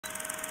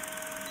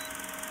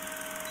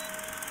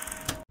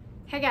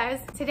Hey guys,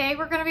 today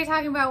we're going to be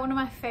talking about one of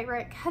my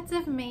favorite cuts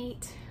of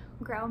meat,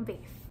 ground beef.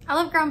 I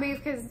love ground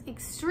beef because it's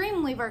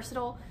extremely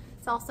versatile.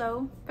 It's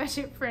also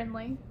budget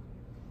friendly.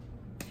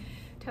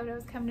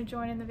 Toto's come to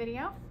join in the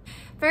video.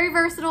 Very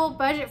versatile,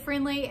 budget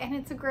friendly, and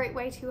it's a great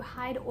way to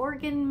hide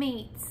organ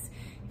meats.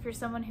 If you're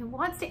someone who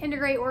wants to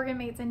integrate organ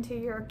meats into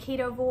your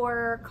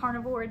ketovore,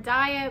 carnivore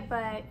diet,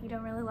 but you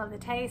don't really love the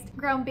taste,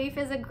 ground beef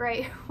is a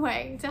great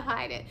way to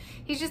hide it.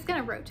 He's just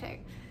gonna rotate.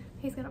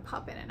 He's gonna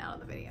pop in and out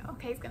of the video.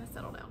 Okay, he's gonna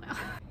settle down now.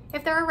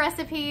 If there are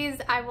recipes,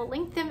 I will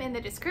link them in the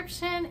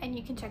description and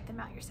you can check them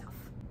out yourself.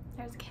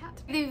 There's a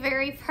cat. The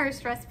very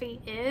first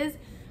recipe is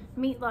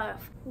meatloaf.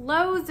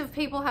 Loads of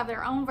people have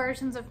their own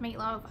versions of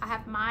meatloaf. I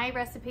have my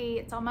recipe.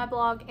 It's on my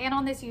blog and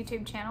on this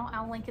YouTube channel.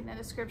 I'll link in the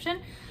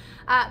description.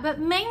 But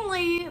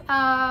mainly,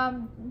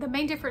 the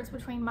main difference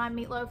between my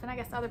meatloaf and I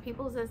guess other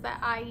people's is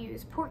that I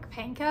use pork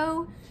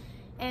panko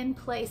in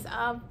place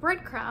of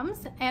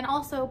breadcrumbs, and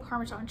also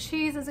Parmesan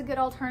cheese is a good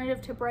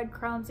alternative to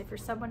breadcrumbs if you're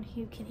someone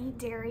who can eat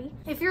dairy.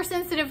 If you're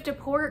sensitive to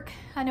pork,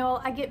 I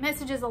know I get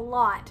messages a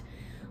lot.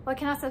 What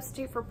can I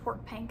substitute for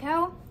pork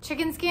panko?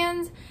 Chicken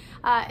skins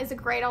is a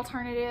great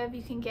alternative.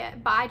 You can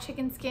buy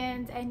chicken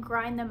skins and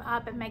grind them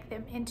up and make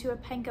them into a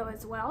panko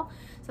as well.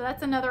 So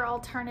that's another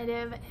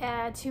alternative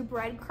to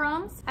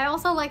breadcrumbs. I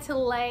also like to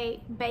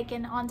lay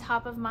bacon on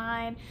top of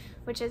mine,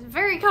 which is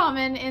very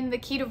common in the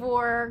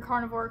ketovore,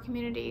 carnivore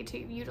community to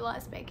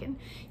utilize bacon.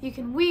 You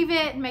can weave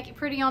it and make it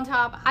pretty on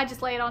top. I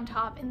just lay it on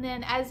top, and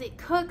then as it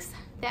cooks,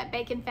 that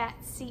bacon fat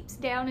seeps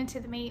down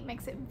into the meat,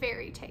 makes it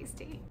very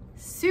tasty.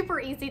 Super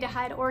easy to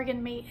hide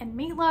organ meat and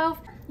meatloaf.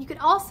 You could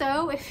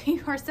also, if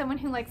you are someone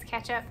who likes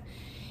ketchup,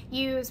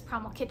 use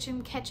Primal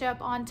Kitchen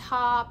ketchup on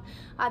top.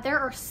 There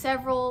are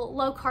several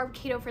low-carb,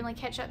 keto-friendly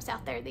ketchups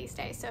out there these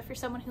days, so if you're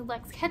someone who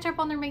likes ketchup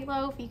on their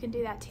meatloaf, you can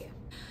do that too.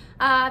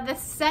 The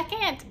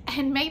second,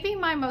 and maybe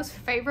my most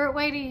favorite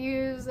way to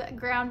use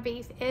ground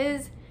beef,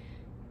 is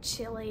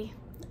chili.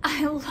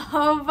 I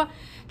love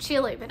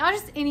chili, but not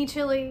just any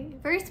chili.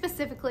 Very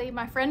specifically,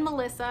 my friend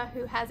Melissa,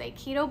 who has a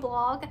keto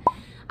blog,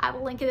 I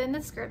will link it in the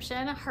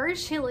description. Her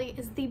chili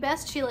is the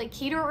best chili,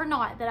 keto or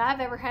not, that I've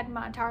ever had in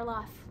my entire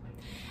life.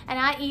 And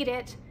I eat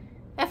it,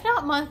 if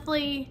not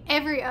monthly,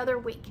 every other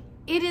week.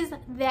 It is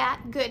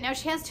that good. Now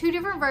she has two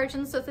different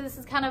versions, so this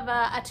is kind of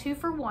a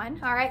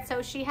 2-for-1. All right,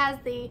 so she has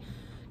the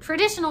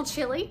traditional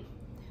chili,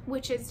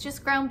 which is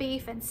just ground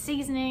beef and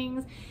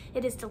seasonings.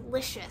 It is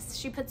delicious.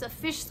 She puts a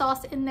fish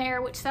sauce in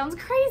there, which sounds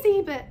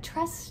crazy, but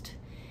trust,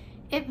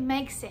 it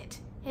makes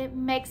it. It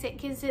makes it,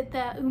 gives it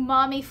the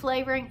umami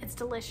flavoring. It's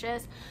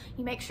delicious.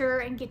 You make sure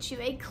and get you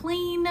a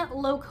clean,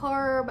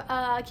 low-carb,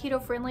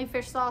 keto-friendly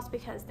fish sauce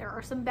because there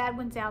are some bad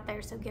ones out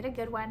there, so get a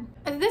good one.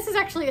 This is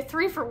actually a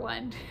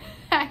 3-for-1,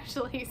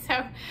 actually.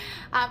 So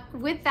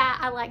with that,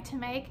 I like to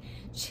make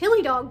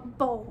chili dog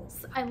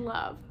bowls. I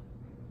love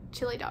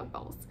chili dog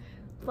bowls.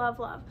 Love,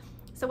 love.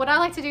 So what I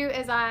like to do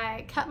is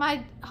I cut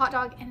my hot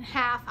dog in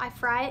half. I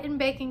fry it in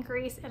bacon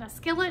grease in a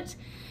skillet,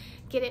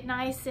 get it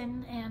nice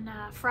and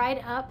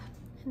fried up.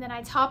 And then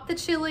I top the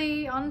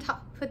chili on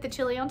top, put the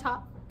chili on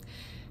top,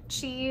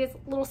 cheese,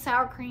 a little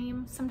sour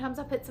cream. Sometimes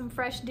I put some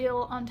fresh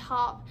dill on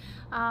top.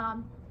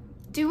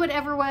 Do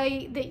whatever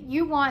way that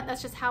you want.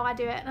 That's just how I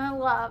do it. And I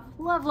love,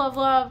 love, love,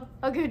 love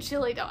a good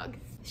chili dog.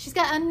 She's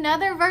got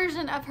another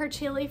version of her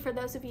chili for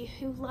those of you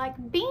who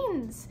like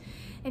beans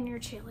in your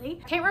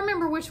chili. I can't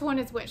remember which one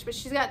is which, but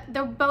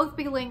they'll both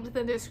be linked in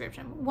the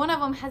description. One of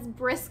them has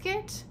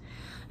brisket,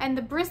 and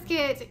the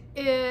brisket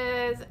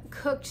is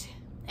cooked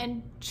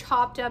and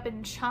chopped up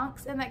in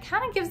chunks, and that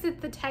kind of gives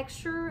it the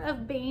texture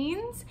of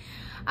beans.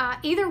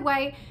 Either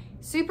way,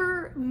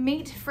 super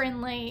meat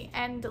friendly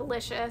and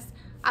delicious.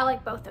 I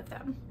like both of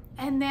them.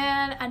 And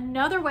then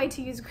another way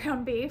to use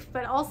ground beef,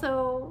 but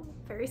also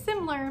very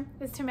similar,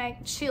 is to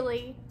make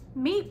chili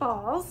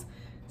meatballs.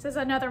 This is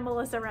another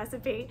Melissa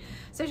recipe.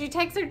 So she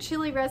takes her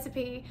chili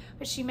recipe,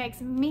 but she makes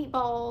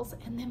meatballs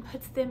and then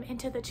puts them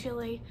into the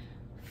chili.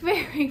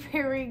 Very,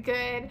 very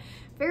good,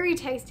 very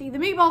tasty. The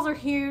meatballs are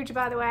huge,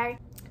 by the way.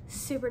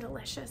 Super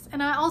delicious.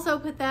 And I also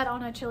put that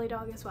on a chili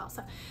dog as well.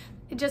 So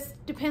it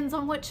just depends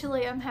on what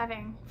chili I'm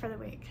having for the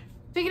week.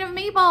 Speaking of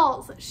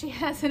meatballs, she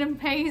has an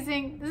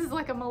amazing, this is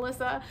like a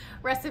Melissa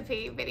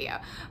recipe video,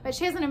 but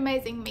she has an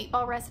amazing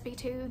meatball recipe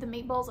too. The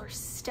meatballs are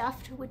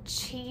stuffed with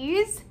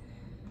cheese.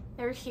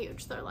 They're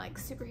huge. They're like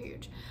super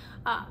huge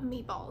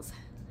meatballs.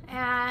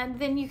 And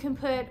then you can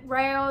put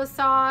Rao's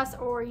sauce,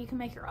 or you can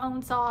make your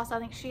own sauce. I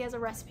think she has a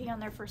recipe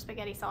on there for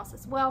spaghetti sauce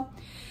as well.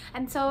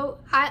 And so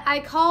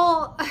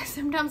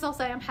sometimes I'll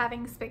say I'm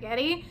having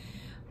spaghetti,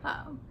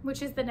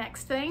 which is the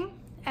next thing.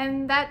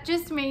 And that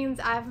just means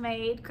I've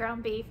made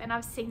ground beef and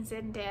I've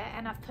seasoned it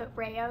and I've put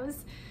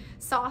Rao's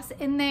sauce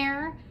in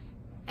there.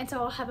 And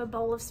so I'll have a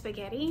bowl of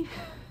spaghetti.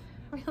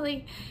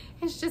 Really,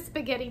 it's just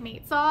spaghetti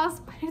meat sauce,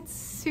 but it's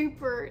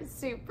super,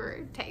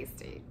 super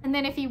tasty. And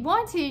then if you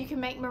want to, you can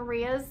make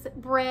Maria's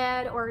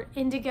bread or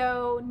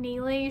indigo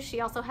Neely.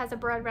 She also has a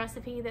bread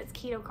recipe that's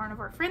keto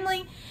carnivore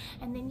friendly.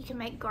 And then you can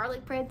make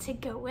garlic bread to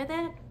go with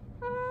it.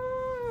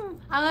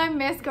 I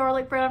miss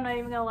garlic bread, I'm not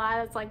even gonna lie.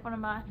 That's like one of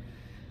my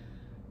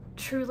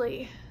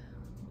truly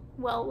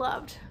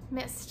well-loved,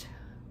 missed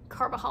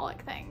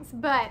carbaholic things,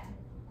 but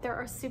there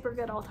are super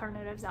good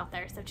alternatives out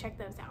there, so check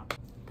those out.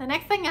 The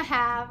next thing I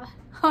have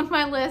on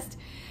my list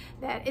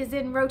that is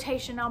in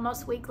rotation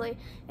almost weekly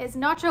is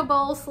nacho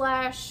bowl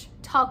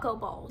 / taco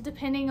bowl,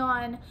 depending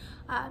on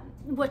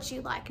what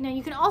you like. Now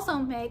you can also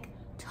make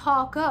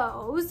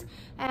tacos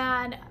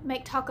and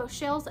make taco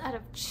shells out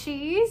of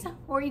cheese,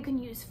 or you can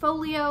use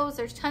folios.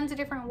 There's tons of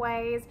different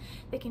ways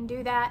they can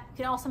do that. You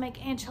can also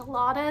make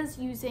enchiladas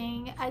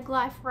using egg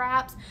life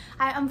wraps.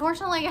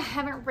 Unfortunately, I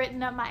haven't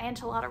written up my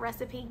enchilada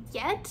recipe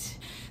yet,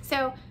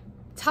 so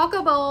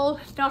taco bowl,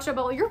 nacho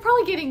bowl, you're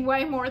probably getting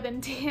way more than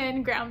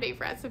 10 ground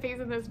beef recipes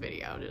in this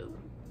video, just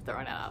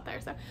throwing it out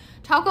there. So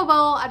taco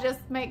bowl, I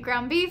just make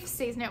ground beef,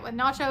 season it with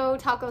nacho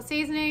taco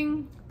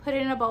seasoning, put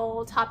it in a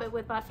bowl, top it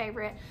with my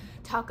favorite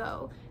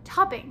taco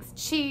toppings: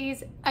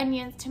 cheese,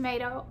 onions,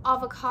 tomato,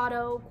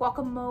 avocado,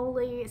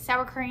 guacamole,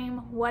 sour cream,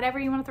 whatever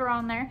you want to throw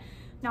on there.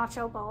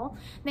 Nacho bowl.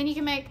 Then you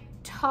can make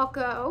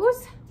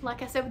tacos,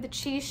 like I said, with the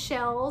cheese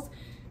shells.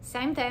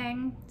 Same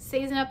thing,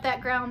 season up that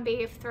ground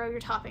beef, throw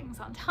your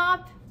toppings on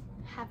top,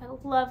 have a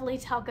lovely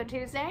Taco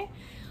Tuesday.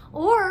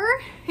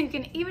 Or you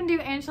can even do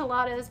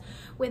enchiladas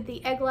with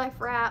the egg life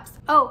wraps.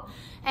 Oh,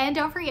 and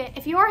don't forget,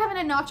 if you are having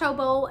a nacho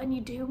bowl and you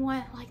do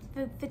want like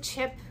the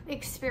chip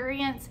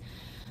experience,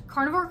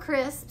 carnivore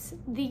crisps,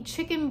 the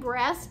chicken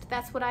breast,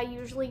 that's what I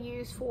usually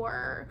use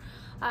for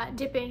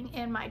dipping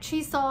in my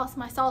cheese sauce,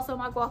 my salsa,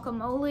 my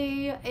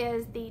guacamole,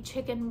 is the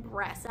chicken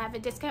breast. I have a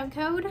discount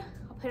code.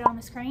 Put it on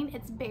the screen.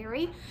 It's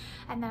berry,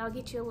 and that'll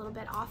get you a little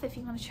bit off if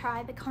you want to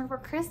try the carnivore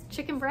crisp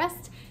chicken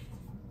breast.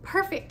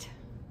 Perfect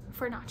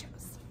for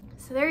nachos.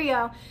 So there you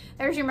go.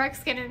 There's your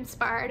Mexican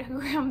inspired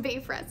ground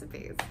beef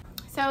recipes.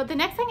 So the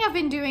next thing I've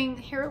been doing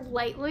here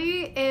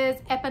lately is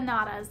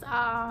empanadas.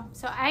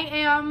 So I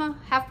am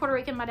half Puerto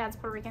Rican, my dad's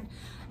Puerto Rican.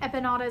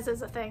 Empanadas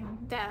is a thing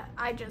that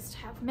I just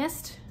have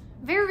missed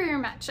very, very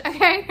much,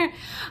 okay?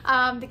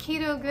 The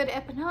Keto Good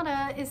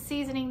Empanada is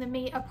seasoning the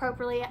meat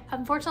appropriately.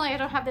 Unfortunately, I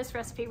don't have this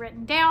recipe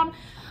written down,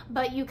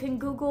 but you can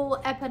Google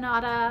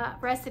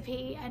empanada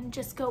recipe and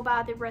just go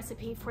by the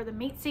recipe for the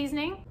meat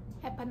seasoning.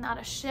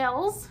 Empanada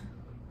shells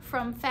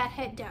from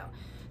fathead dough.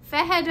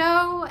 Fathead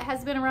dough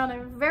has been around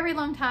a very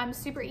long time,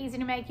 super easy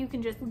to make. You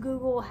can just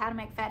Google how to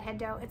make fathead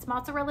dough. It's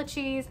mozzarella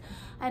cheese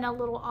and a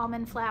little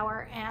almond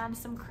flour and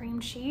some cream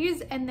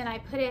cheese, and then I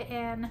put it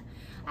in,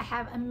 I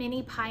have a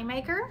mini pie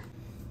maker,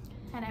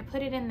 and I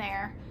put it in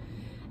there,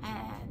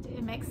 and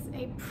it makes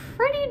a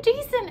pretty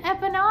decent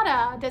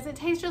empanada. Does it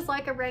taste just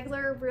like a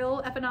regular,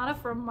 real empanada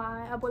from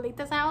my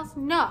abuelita's house?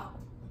 No,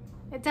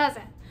 it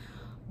doesn't,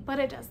 but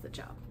it does the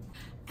job.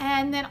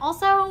 And then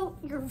also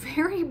your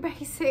very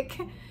basic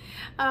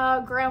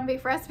ground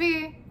beef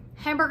recipe,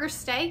 hamburger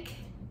steak.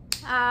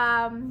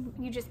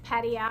 You just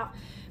patty out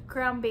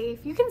ground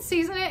beef. You can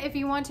season it if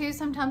you want to.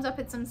 Sometimes I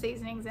put some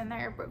seasonings in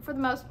there, but for the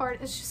most part,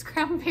 it's just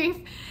ground beef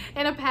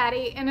in a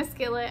patty in a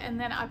skillet, and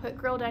then I put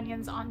grilled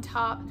onions on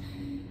top.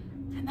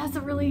 And that's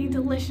a really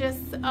delicious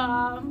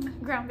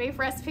ground beef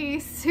recipe.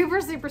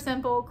 Super, super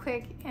simple,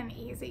 quick, and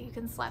easy. You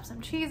can slap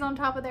some cheese on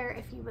top of there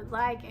if you would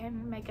like,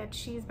 and make a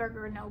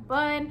cheeseburger no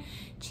bun,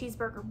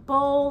 cheeseburger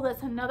bowl.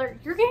 That's another,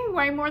 you're getting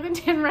way more than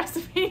 10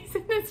 recipes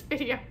in this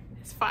video.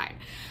 It's fine.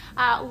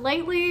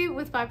 Lately,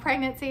 with my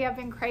pregnancy, I've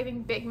been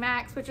craving Big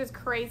Macs, which is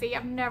crazy.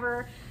 I've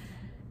never,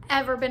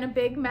 ever been a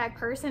Big Mac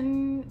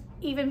person,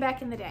 even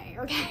back in the day,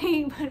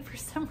 okay? But for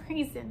some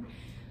reason,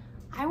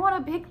 I want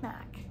a Big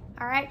Mac.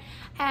 All right,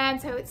 and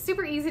so it's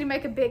super easy to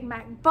make a Big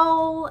Mac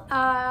bowl.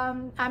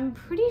 I'm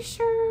pretty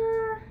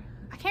sure,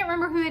 I can't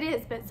remember who it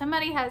is, but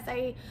somebody has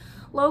a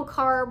low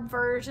carb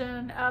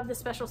version of the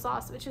special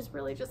sauce, which is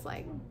really just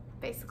like,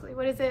 basically,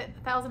 what is it?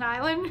 Thousand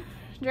Island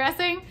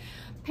dressing,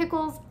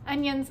 pickles,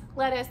 onions,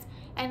 lettuce,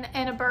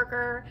 and a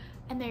burger.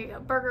 And there you go,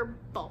 burger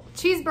bowl,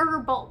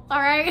 cheeseburger bowl, all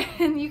right?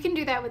 And you can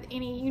do that with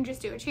any, you can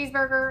just do a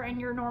cheeseburger and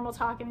your normal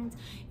toppings,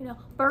 you know,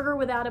 burger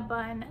without a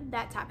bun,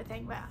 that type of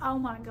thing. But oh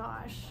my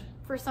gosh,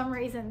 for some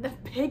reason, the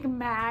Big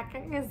Mac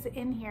is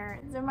in here,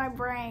 it's in my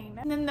brain.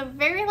 And then the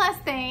very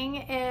last thing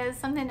is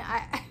something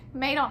I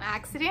made on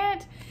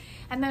accident.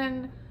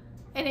 And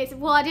it's,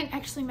 well, I didn't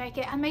actually make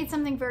it. I made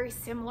something very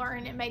similar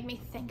and it made me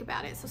think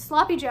about it. So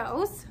Sloppy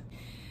Joes,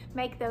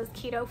 make those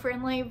keto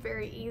friendly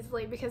very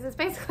easily, because it's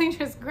basically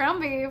just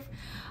ground beef,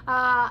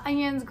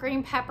 onions,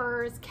 green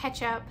peppers,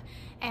 ketchup,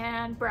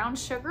 and brown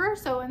sugar.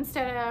 So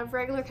instead of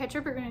regular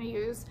ketchup, you're going to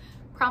use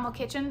Primal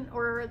Kitchen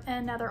or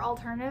another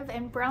alternative,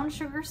 and brown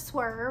sugar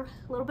swerve,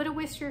 a little bit of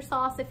Worcestershire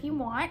sauce if you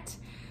want,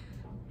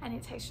 and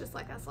it tastes just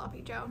like a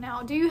Sloppy Joe.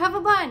 Now, do you have a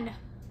bun?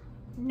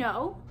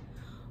 No,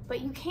 but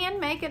you can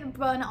make a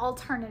bun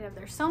alternative.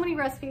 There's so many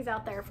recipes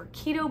out there for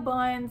keto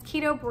buns,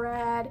 keto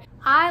bread.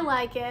 I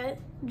like it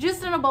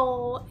just in a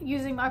bowl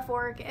using my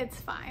fork.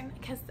 It's fine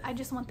because I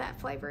just want that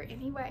flavor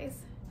anyways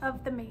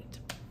of the meat.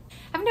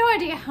 I have no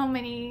idea how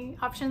many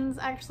options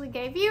I actually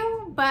gave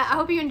you, but I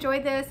hope you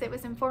enjoyed this. It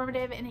was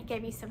informative and it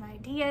gave you some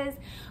ideas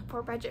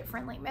for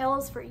budget-friendly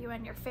meals for you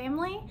and your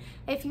family.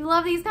 If you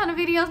love these kind of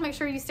videos, make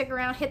sure you stick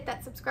around, hit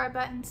that subscribe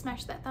button,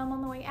 smash that thumb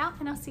on the way out,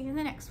 and I'll see you in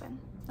the next one.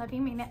 Love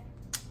you, mean it.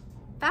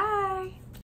 Bye.